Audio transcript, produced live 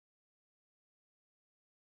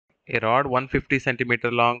A rod 150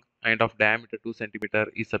 centimeter long and of diameter 2 centimeter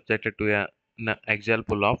is subjected to an axial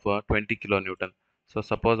pull of 20 kilonewton. So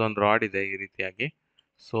suppose ಒಂದು rod ಇದೆ ಈ ರೀತಿಯಾಗಿ.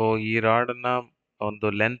 So ಈ ರಾಡನ್ನ ಒಂದು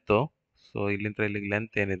length, so ಇಲ್ಲಿಂದ ಇಲ್ಲಿಗೆ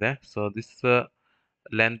ಲೆಂತ್ ಏನಿದೆ, so this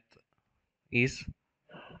length is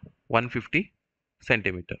 150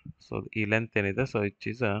 centimetre. So ಈ ಲೆಂತ್ ಏನಿದೆ, ಸೊ ಇಟ್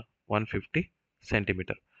ಈಸ್ 150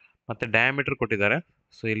 ಸೆಂಟಿಮೀಟರ್. ಮತ್ತು ಡಯಾಮೀಟರ್ ಕೊಟ್ಟಿದ್ದಾರೆ.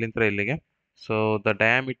 ಸೊ ಇಲ್ಲಿಂದ ಇಲ್ಲಿಗೆ, so the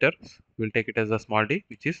diameter will take it as a small D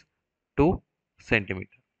which is 2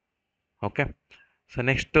 centimetre. Okay. So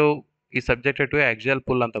next ಈ ಸಬ್ಜೆಕ್ಟೆಡ್ ಟು ಆಕ್ಸಿಯಲ್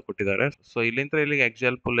ಪುಲ್ ಅಂತ ಕೊಟ್ಟಿದ್ದಾರೆ. So ಇಲ್ಲಿಂದ ಇಲ್ಲಿಗೆ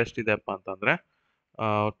ಆಕ್ಸಿಯಲ್ ಪುಲ್ ಎಷ್ಟಿದೆಪ್ಪ ಅಂತಂದರೆ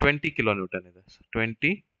 20 ಕಿಲೋ ನ್ಯೂಟನ್ ಇದೆ.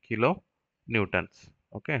 20 ಕಿಲೋ ನ್ಯೂಟನ್ಸ್.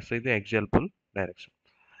 ಓಕೆ. ಸೊ ಇದು axial full direction.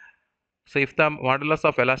 So if the modulus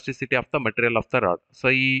of elasticity of the material of the rod. So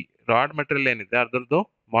ಈ rod material ಏನಿದೆ ಅದರದ್ದು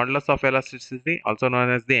modulus of elasticity also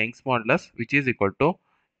known as the Young's modulus which is equal to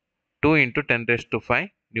 2 × 10⁵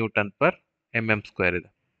 Newton per mm²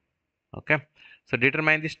 ಇದೆ. Okay. So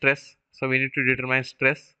determine the stress. So we need to determine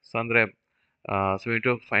stress. So ಅಂದರೆ so we need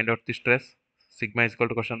to find out the stress. Sigma is equal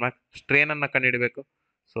to question mark. ಸ್ಟ್ರೇನನ್ನು ಕಂಡುಹಿಡಬೇಕು.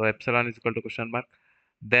 So epsilon is equal to question mark.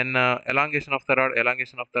 Then elongation of the rod.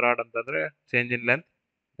 Elongation of the rod ಅಂತಂದರೆ change in length,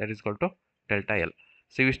 that is equal to delta L.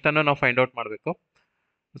 So ಇವಿಷ್ಟನ್ನು ನಾವು find out ಮಾಡಬೇಕು.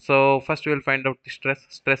 So first will find out the stress.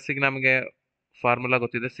 ಸ್ಟ್ರೆಸ್ಸಿಗೆ ನಮಗೆ formula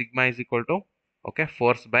ಗೊತ್ತಿದೆ. Sigma is equal to okay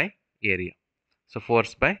force by area. So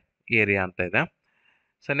force by area ಅಂತ ಇದೆ.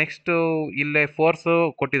 So next ಇಲ್ಲೇ force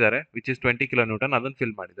ಕೊಟ್ಟಿದ್ದಾರೆ which is 20 kilo Newton. ಅದನ್ನು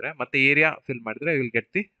fill ಮಾಡಿದರೆ ಮತ್ತು ಏರಿಯಾ ಫಿಲ್ ಮಾಡಿದರೆ will get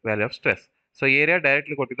the value of stress. So area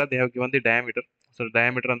directly ಕೊಟ್ಟಿಲ್ಲ, they have given the diameter. So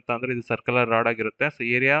diameter ಅಂತ ಅಂದರೆ ಇದು ಸರ್ಕುಲರ್ ರಾಡ್ ಆಗಿರುತ್ತೆ. So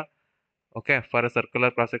area okay for A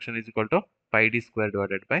circular cross section is equal to πd² /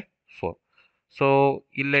 4. So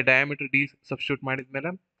ಇಲ್ಲೇ diameter D substitute ಮಾಡಿದ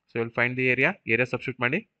ಮೇಲೆ so will find the area. Area substitute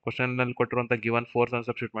ಮಾಡಿ ಕ್ವಶನಲ್ಲಿ ಕೊಟ್ಟಿರುವಂಥ given ಫೋರ್ಸನ್ನು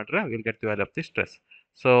substitute ಮಾಡಿದ್ರೆ will get the value of the stress.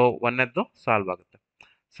 So ಒಂದನೇದ್ದು solve ಆಗುತ್ತೆ.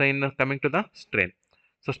 So ಇನ್ನು coming to the strain.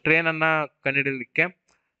 So ಸ್ಟ್ರೇನನ್ನು ಕಂಡುಹಿಡಲಿಕ್ಕೆ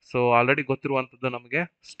so already ಗೊತ್ತಿರುವಂಥದ್ದು ನಮಗೆ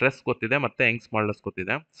stress ಗೊತ್ತಿದೆ ಮತ್ತು ಯಂಗ್ಸ್ ಮಾಡ್ಯುಲಸ್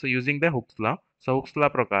ಗೊತ್ತಿದೆ. So using the hooks law. So hooks ಲಾ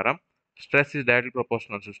ಪ್ರಕಾರ stress is directly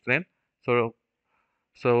proportional to strain.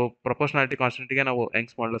 So proportionality ಕಾನ್ಸ್ಟೆಂಟಿಗೆ ನಾವು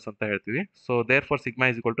Young's modulus ಅಂತ ಹೇಳ್ತೀವಿ. So there for sigma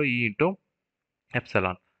is equal to E into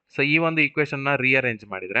epsilon. So ಈ ಒಂದು ಈಕ್ವೇಷನ್ನ rearrange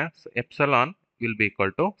ಮಾಡಿದರೆ so epsilon will be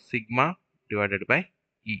equal to sigma divided by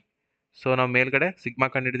E. So ನಾವು ಮೇಲ್ಗಡೆ sigma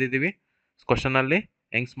ಕಂಡುಹಿಡಿದಿದ್ದೀವಿ. ಕ್ವಶನಲ್ಲಿ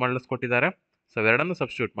Young's modulus ಕೊಟ್ಟಿದ್ದಾರೆ. So ಎರಡನ್ನು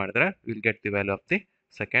ಸಬ್ಸ್ಟಿಟ್ಯೂಟ್ ಮಾಡಿದರೆ will get the value of the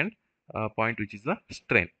second point which is the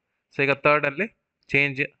strain. So ಈಗ ಥರ್ಡಲ್ಲಿ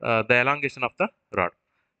change the elongation of the rod.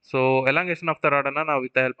 So elongation of the ರಾಡನ್ನು ನಾವು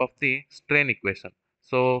with the help of the strain equation.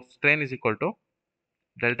 So strain is equal to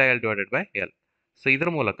delta L divided by L. So ಇದ್ರ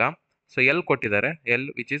ಮೂಲಕ so L ಕೊಟ್ಟಿದ್ದಾರೆ, L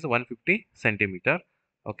which is 150 centimetre.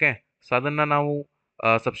 Okay. So ಅದನ್ನು ನಾವು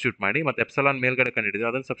substitute ಮಾಡಿ ಮತ್ತು epsilon ಮೇಲ್ಗಡೆ ಕಂಡುಹಿಡಿದು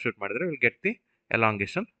ಅದನ್ನು ಸಬ್ಸ್ಟಿಟ್ಯೂಟ್ ಮಾಡಿದರೆ will get the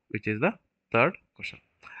elongation which is the third question.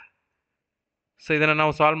 So ಇದನ್ನು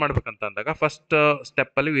ನಾವು ಸಾಲ್ವ್ ಮಾಡ್ಬೇಕಂತ ಅಂದಾಗ first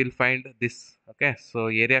ಸ್ಟೆಪ್ಪಲ್ಲಿ will find this. Okay. So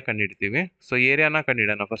area ಕಂಡುಹಿಡಿತೀವಿ. So ಏರಿಯಾನ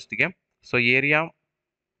ಕಂಡುಹಿಡೋಣ ಫಸ್ಟಿಗೆ. So area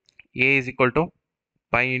A is equal to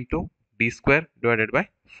π into d² /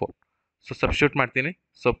 4. So substitute ಮಾಡ್ತೀನಿ.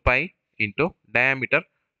 ಸೊ π ಇಂಟು ಡಯಾಮೀಟರ್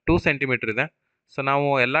 2 ಸೆಂಟಿಮೀಟರ್ ಇದೆ. So ನಾವು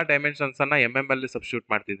ಎಲ್ಲ ಡೈಮೆನ್ಷನ್ಸನ್ನು ಅಲ್ಲಿ ಸಬ್ಸ್ಟಿಟ್ಯೂಟ್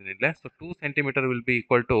ಮಾಡ್ತಿದ್ದೀನಿ ಇಲ್ಲೇ. So 2 centimetre will be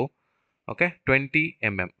equal to okay 20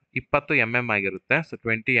 mm ಆಗಿರುತ್ತೆ. So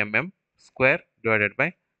 20 mm² /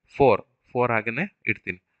 4 ಹಾಗೆಯೇ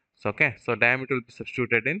ಇಡ್ತೀನಿ. So okay. So diameter will be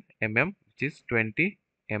substituted in which is 20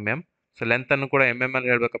 mm. So ಲೆಂತನ್ನು ಕೂಡ ಅಲ್ಲಿ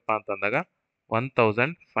ಹೇಳಬೇಕಪ್ಪ ಅಂತಂದಾಗ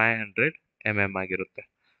 1500 mm ಆಗಿರುತ್ತೆ.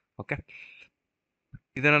 ಓಕೆ.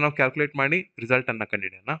 ಇದನ್ನು ನಾವು ಕ್ಯಾಲ್ಕುಲೇಟ್ ಮಾಡಿ ರಿಸಲ್ಟನ್ನು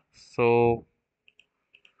ಕಂಡುಹಿಡಿಯೋಣ. So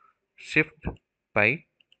shift π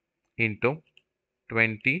into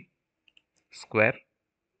 20 square,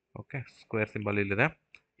 okay square symbol ಇಲ್ಲಿದೆ,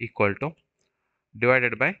 equal two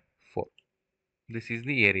divided by 4. This is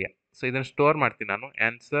the area. So ಇದನ್ನು ಸ್ಟೋರ್ ಮಾಡ್ತೀನಿ ನಾನು.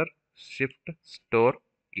 Answer shift store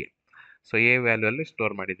A. So A value ಅಲ್ಲಿ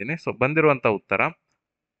ಸ್ಟೋರ್ ಮಾಡಿದ್ದೀನಿ. ಸೊ ಬಂದಿರುವಂಥ ಉತ್ತರ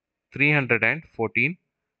 314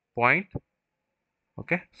 ಪಾಯಿಂಟ್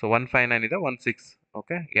ಓಕೆ. ಸೊ 159 ಇದೆ 16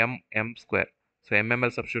 ಓಕೆ mm². ಸೊ mm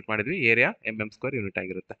ಅಲ್ಲಿ ಸಬ್ಸ್ಟಿಟ್ಯೂಟ್ ಮಾಡಿದ್ವಿ. ಏರಿಯಾ mm² ಯೂನಿಟ್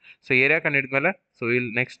ಆಗಿರುತ್ತೆ. So area ಕಂಡುಹಿಡಿದ್ಮೇಲೆ so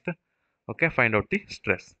will next okay find out the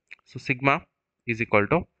stress. So sigma is equal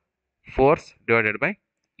to force divided by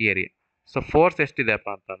area. So force ಎಷ್ಟಿದೆಯಪ್ಪ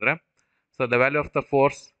ಅಂತಂದರೆ so the value of the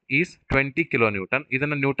force is 20 kilo Newton.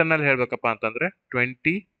 ಇದನ್ನು ನ್ಯೂಟನ್ನಲ್ಲಿ ಹೇಳಬೇಕಪ್ಪ ಅಂತಂದರೆ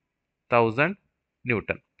 20,000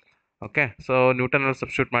 Newton. Okay. So ನ್ಯೂಟನ್ನಲ್ಲಿ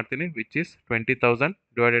substitute ಮಾಡ್ತೀನಿ which is 20,000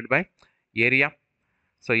 divided by area.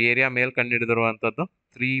 So area ಮೇಲೆ ಕಂಡುಹಿಡಿದಿರುವಂಥದ್ದು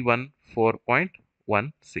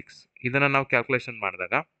 314.16. ಇದನ್ನು ನಾವು calculation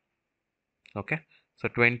ಮಾಡಿದಾಗ okay so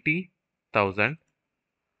 20,000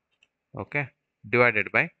 okay divided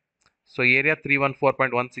by so area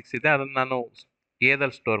 314.16 ಇದೆ. ಅದನ್ನು ನಾನು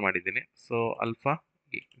ಎದಲ್ಲಿ ಸ್ಟೋರ್ ಮಾಡಿದ್ದೀನಿ. So alpha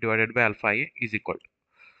A divided by alpha A is equal to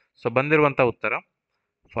so ಬಂದಿರುವಂಥ ಉತ್ತರ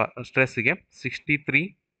ಸ್ಟ್ರೆಸ್ಸಿಗೆ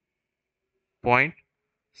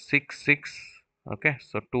 63.66 ಓಕೆ.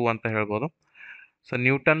 ಸೊ 2 ಅಂತ ಹೇಳ್ಬೋದು. ಸೊ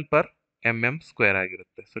ನ್ಯೂಟನ್ ಪರ್ mm²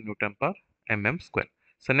 ಆಗಿರುತ್ತೆ. So Newton per mm².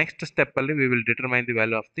 So next ಸ್ಟೆಪ್ಪಲ್ಲಿ we will determine the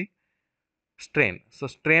value of the strain. So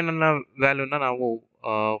strain ಅನ್ನ ವ್ಯಾಲ್ಯೂನ ನಾವು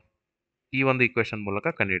ಈ ಒಂದು equation ಮೂಲಕ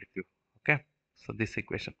ಕಂಡುಹಿಡಿತೀವಿ. Okay. So this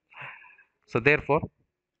equation. So there for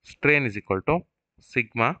strain is equal to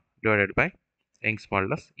sigma divided by Young's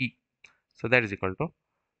modulus E. So that is equal to,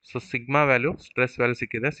 so sigma value stress value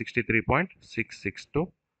ಸಿಕ್ಕಿದೆ 63.662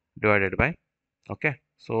 divided by, okay.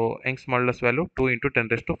 So Young's modulus value 2 ×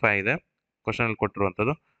 10⁵ ಇದೆ ಕ್ವಶನಲ್ಲಿ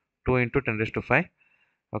ಕೊಟ್ಟಿರುವಂಥದ್ದು, 2 × 10⁵.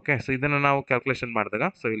 Okay. So ಇದನ್ನು ನಾವು calculation ಮಾಡಿದಾಗ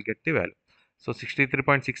so will get the value. So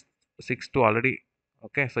 63.662 already,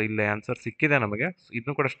 okay. So ಇಲ್ಲೇ answer ಸಿಕ್ಕಿದೆ ನಮಗೆ.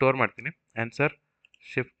 ಇದನ್ನು ಕೂಡ ಸ್ಟೋರ್ ಮಾಡ್ತೀನಿ. Answer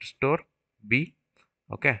shift store B.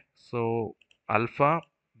 Okay. So alpha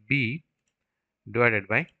B divided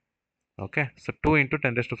by, okay. So 2 ×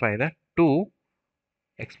 10⁵ ಇದೆ, 2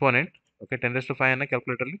 ಎಕ್ಸ್ಪೋನೆಂಟ್, ಓಕೆ. 10⁵ ಅನ್ನ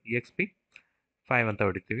ಕ್ಯಾಲ್ಕುಲೇಟರ್ಲಿ exp 5 ಅಂತ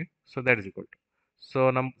ಹೊಡಿತೀವಿ. So that is equal to, so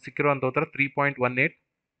ನಮ್ಗೆ ಸಿಕ್ಕಿರುವಂಥ ಉತ್ತರ 3.18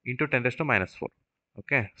 × 10⁻⁴.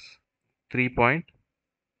 Okay.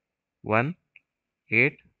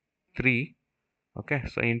 3.183, okay.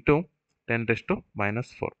 So into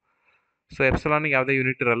 10⁻⁴. So ಎಪ್ಸಲಾನಿಗೆ ಯಾವುದೇ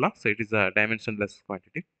ಯೂನಿಟ್ ಇರಲ್ಲ. So it is a ಡೈಮೆನ್ಷನ್ಲೆಸ್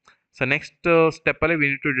quantity. So next ಸ್ಟೆಪ್ಪಲ್ಲಿ we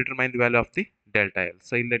need to determine the value of the delta L.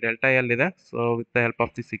 So ಇಲ್ಲಿ delta L ಇದೆ. So with the help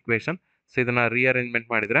of this equation, so ಇದನ್ನು rearrangement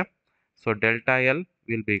ಮಾಡಿದರೆ, so delta L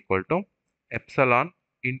will be equal to epsilon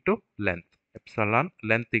into length. Epsilon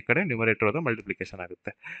length ಈ ಕಡೆ numerator ಅದು multiplication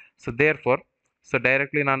ಆಗುತ್ತೆ. So there for, so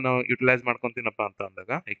directly ನಾನು utilise ಮಾಡ್ಕೊತೀನಪ್ಪ ಅಂತ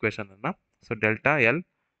ಅಂದಾಗ ಇಕ್ವೇಶನನ್ನು, so delta L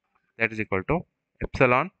that is equal to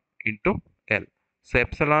epsilon into L. So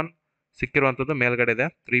epsilon ಸಿಕ್ಕಿರುವಂಥದ್ದು ಮೇಲ್ಗಡೆ ಇದೆ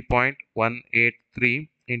 3.183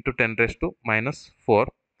 × 10⁻⁴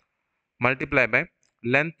 multiply by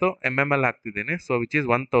length MM ಹಾಕ್ತಿದ್ದೀನಿ. ಸೊ ವಿಚ್ ಈಸ್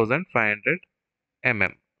 1500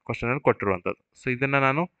 mm ಕ್ವಶನಲ್ಲಿ ಕೊಟ್ಟಿರುವಂಥದ್ದು. ಸೊ ಇದನ್ನು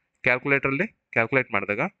ನಾನು ಕ್ಯಾಲ್ಕುಲೇಟರಲ್ಲಿ ಕ್ಯಾಲ್ಕುಲೇಟ್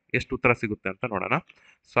ಮಾಡಿದಾಗ ಎಷ್ಟು ಉತ್ತರ ಸಿಗುತ್ತೆ ಅಂತ ನೋಡೋಣ.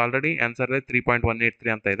 ಸೊ ಆಲ್ರೆಡಿ ಆನ್ಸರ್ 3.183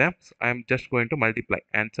 ಅಂತ ಇದೆ. So I am just going to multiply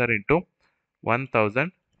answer into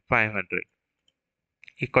 1500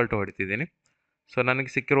 equal to ಹೊಡಿತಿದ್ದೀನಿ. So ನನಗೆ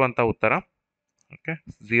ಸಿಕ್ಕಿರುವಂಥ ಉತ್ತರ, ಓಕೆ,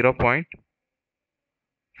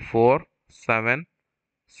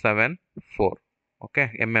 0.4774, ಓಕೆ,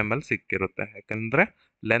 MM ಸಿಕ್ಕಿರುತ್ತೆ. ಯಾಕಂದರೆ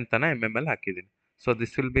ಲೆಂತನ್ನು MM ಹಾಕಿದ್ದೀನಿ. So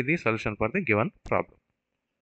this will be the solution for the given problem.